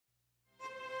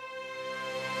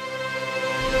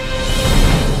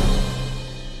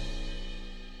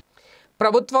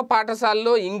ప్రభుత్వ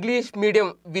పాఠశాలలో English medium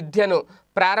విద్యను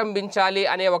ప్రారంభించాలి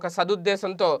అనే ఒక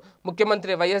సదుద్దేశంతో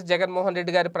ముఖ్యమంత్రి వైఎస్ జగన్మోహన్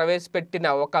రెడ్డి గారు ప్రవేశపెట్టిన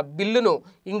ఒక బిల్లును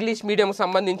ఇంగ్లీష్ మీడియం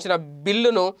సంబంధించిన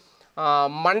బిల్లును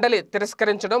మండలి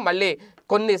తిరస్కరించడం మళ్ళీ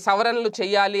కొన్ని సవరణలు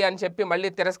చేయాలి అని చెప్పి మళ్ళీ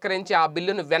తిరస్కరించి ఆ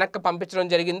బిల్లును వెనక్కి పంపించడం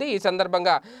జరిగింది। ఈ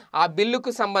సందర్భంగా ఆ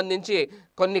బిల్లుకు సంబంధించి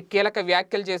కొన్ని కీలక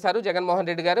వ్యాఖ్యలు చేశారు జగన్మోహన్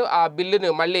రెడ్డి గారు। ఆ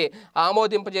బిల్లును మళ్ళీ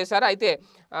ఆమోదింపజేశారు। అయితే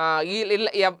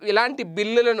ఇలాంటి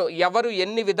బిల్లులను ఎవరు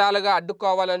ఎన్ని విధాలుగా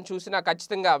అడ్డుకోవాలని చూసినా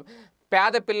ఖచ్చితంగా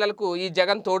పేద పిల్లలకు ఈ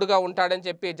జగన్ తోడుగా ఉంటాడని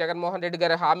చెప్పి జగన్మోహన్ రెడ్డి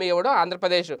గారు హామీ ఇవ్వడం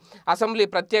ఆంధ్రప్రదేశ్ అసెంబ్లీ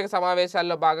ప్రత్యేక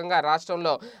సమావేశాల్లో భాగంగా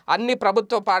రాష్ట్రంలో అన్ని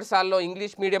ప్రభుత్వ పాఠశాలల్లో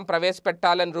ఇంగ్లీష్ మీడియం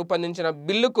ప్రవేశపెట్టాలని రూపొందించిన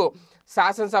బిల్లుకు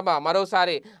శాసనసభ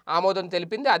మరోసారి ఆమోదం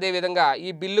తెలిపింది। అదేవిధంగా ఈ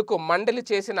బిల్లుకు మండలి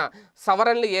చేసిన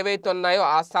సవరణలు ఏవైతే ఉన్నాయో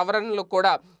ఆ సవరణలు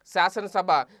కూడా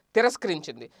శాసనసభ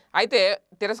తిరస్కరించింది। అయితే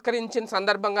తిరస్కరించిన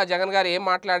సందర్భంగా జగన్ గారు ఏం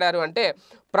మాట్లాడారు అంటే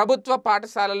ప్రభుత్వ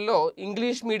పాఠశాలల్లో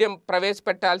ఇంగ్లీష్ మీడియం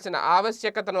ప్రవేశపెట్టాల్సిన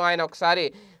ఆవశ్యకతను ఆయన ఒకసారి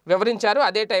వివరించారు।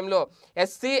 అదే టైంలో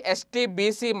ఎస్సీ ఎస్టీ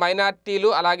బీసీ మైనార్టీలు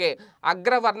అలాగే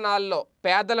అగ్రవర్ణాల్లో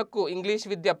పేదలకు ఇంగ్లీష్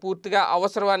విద్య పూర్తిగా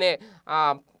అవసరం అనే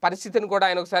పరిస్థితిని కూడా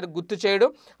ఆయన ఒకసారి గుర్తు చేయడం,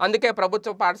 అందుకే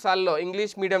ప్రభుత్వ పాఠశాలలో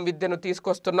ఇంగ్లీష్ మీడియం విద్యను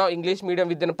తీసుకొస్తున్నాం, ఇంగ్లీష్ మీడియం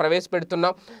విద్యను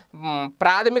ప్రవేశపెడుతున్నాం,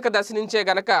 ప్రాథమిక దశ నుంచే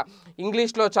గనక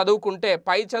ఇంగ్లీష్లో చదువుకుంటే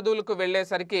పై చదువులకు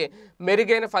వెళ్ళేసరికి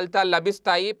మెరుగైన ఫలితాలు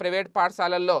లభిస్తాయి, ప్రైవేట్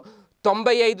పాఠశాలల్లో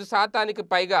 95%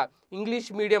 పైగా ఇంగ్లీష్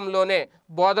మీడియంలోనే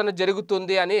బోధన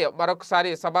జరుగుతుంది అని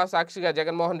మరొకసారి సభా సాక్షిగా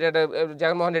జగన్మోహన్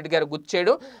రెడ్డి గారు గుర్తు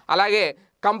చేయడం, అలాగే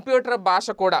కంప్యూటర్ భాష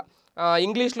కూడా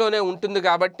ఇంగ్లీష్లోనే ఉంటుంది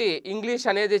కాబట్టి ఇంగ్లీష్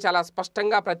అనేది చాలా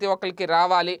స్పష్టంగా ప్రతి ఒక్కరికి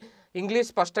రావాలి,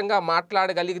 ఇంగ్లీష్ స్పష్టంగా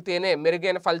మాట్లాడగలిగితేనే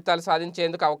మెరుగైన ఫలితాలు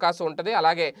సాధించేందుకు అవకాశం ఉంటుంది,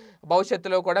 అలాగే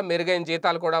భవిష్యత్తులో కూడా మెరుగైన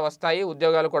జీతాలు కూడా వస్తాయి,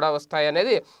 ఉద్యోగాలు కూడా వస్తాయి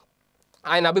అనేది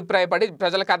ఆయన అభిప్రాయపడి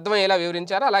ప్రజలకు అర్థమయ్యేలా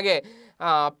వివరించారు। అలాగే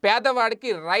పేదవాడికి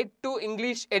రైట్ టు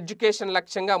ఇంగ్లీష్ ఎడ్యుకేషన్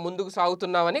లక్ష్యంగా ముందుకు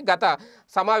సాగుతున్నామని గత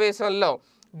సమావేశంలో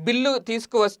బిల్లు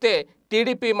తీసుకువస్తే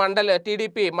టీడీపీ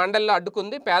మండలిలో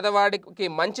అడ్డుకుంది, పేదవాడికి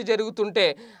మంచి జరుగుతుంటే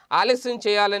ఆలస్యం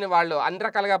చేయాలని వాళ్ళు అన్ని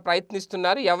రకాలుగా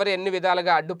ప్రయత్నిస్తున్నారు, ఎవరు ఎన్ని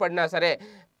విధాలుగా అడ్డుపడినా సరే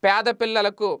పేద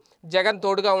పిల్లలకు జగన్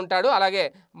తోడుగా ఉంటాడు। అలాగే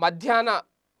మధ్యాహ్న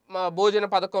భోజన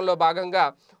పథకంలో భాగంగా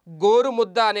గోరు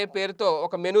ముద్ద అనే పేరుతో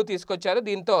ఒక మెనూ తీసుకొచ్చారు।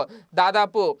 దీంతో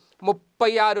దాదాపు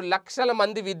 36 లక్షల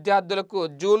మంది విద్యార్థులకు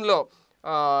జూన్లో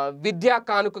విద్యా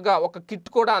కానుకగా ఒక కిట్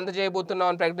కూడా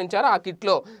అందజేయబోతున్నామని ప్రకటించారు। ఆ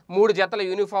కిట్లో 3 జతల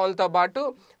యూనిఫామ్లతో పాటు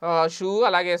షూ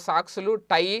అలాగే సాక్సులు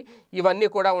టై ఇవన్నీ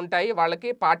కూడా ఉంటాయి,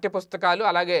 వాళ్ళకి పాఠ్యపుస్తకాలు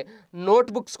అలాగే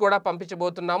నోట్బుక్స్ కూడా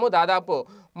పంపించబోతున్నాము। దాదాపు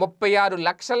 36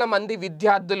 లక్షల మంది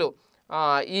విద్యార్థులు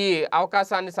ఈ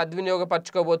అవకాశాన్ని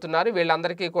సద్వినియోగపరచుకోబోతున్నారు,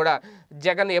 వీళ్ళందరికీ కూడా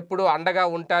జగన్ ఎప్పుడు అండగా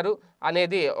ఉంటారు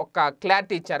అనేది ఒక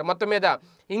క్లారిటీ ఇచ్చారు। మొత్తం మీద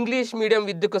ఇంగ్లీష్ మీడియం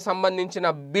విద్యకు సంబంధించిన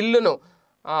బిల్లును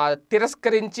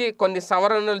తిరస్కరించి కొన్ని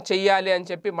సవరణలు చేయాలి అని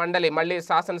చెప్పి మండలి మళ్ళీ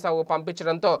శాసనసభకు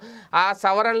పంపించడంతో ఆ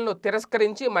సవరణలు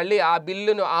తిరస్కరించి మళ్ళీ ఆ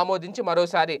బిల్లును ఆమోదించి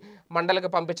మరోసారి మండలికి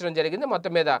పంపించడం జరిగింది।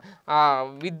 మొత్తం మీద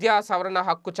విద్యా సవరణ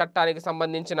హక్కు చట్టానికి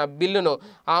సంబంధించిన బిల్లును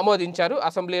ఆమోదించారు,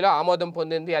 అసెంబ్లీలో ఆమోదం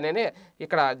పొందింది అనే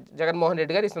ఇక్కడ జగన్మోహన్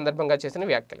రెడ్డి గారు ఈ సందర్భంగా చేసిన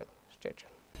వ్యాఖ్యలు।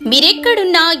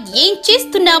 మీరెక్కడున్నా ఏం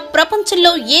చేస్తున్నా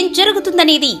ప్రపంచంలో ఏం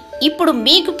జరుగుతుందనేది ఇప్పుడు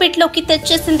మీకు పెట్లోకి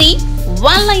తెచ్చేసింది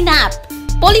ఆన్లైన్ యాప్।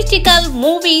 పొలిటికల్,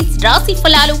 మూవీస్, రాశి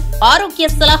ఫలాలు, ఆరోగ్య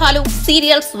సలహాలు,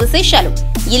 సీరియల్స్ విశేషాలు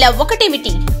ఇలా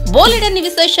ఒకటేమిటి బోలెడన్ని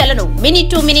విశేషాలను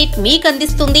మినిట్ టు మినిట్ మీకు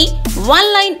అందిస్తుంది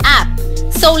ఆన్లైన్ యాప్।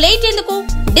 సో లేట్ ఎందుకు,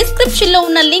 డిస్క్రిప్షన్ లో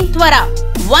ఉన్న లింక్ ద్వారా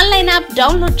ఆన్లైన్ యాప్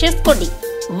డౌన్లోడ్ చేసుకోండి।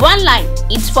 Online,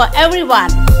 it's for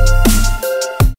everyone.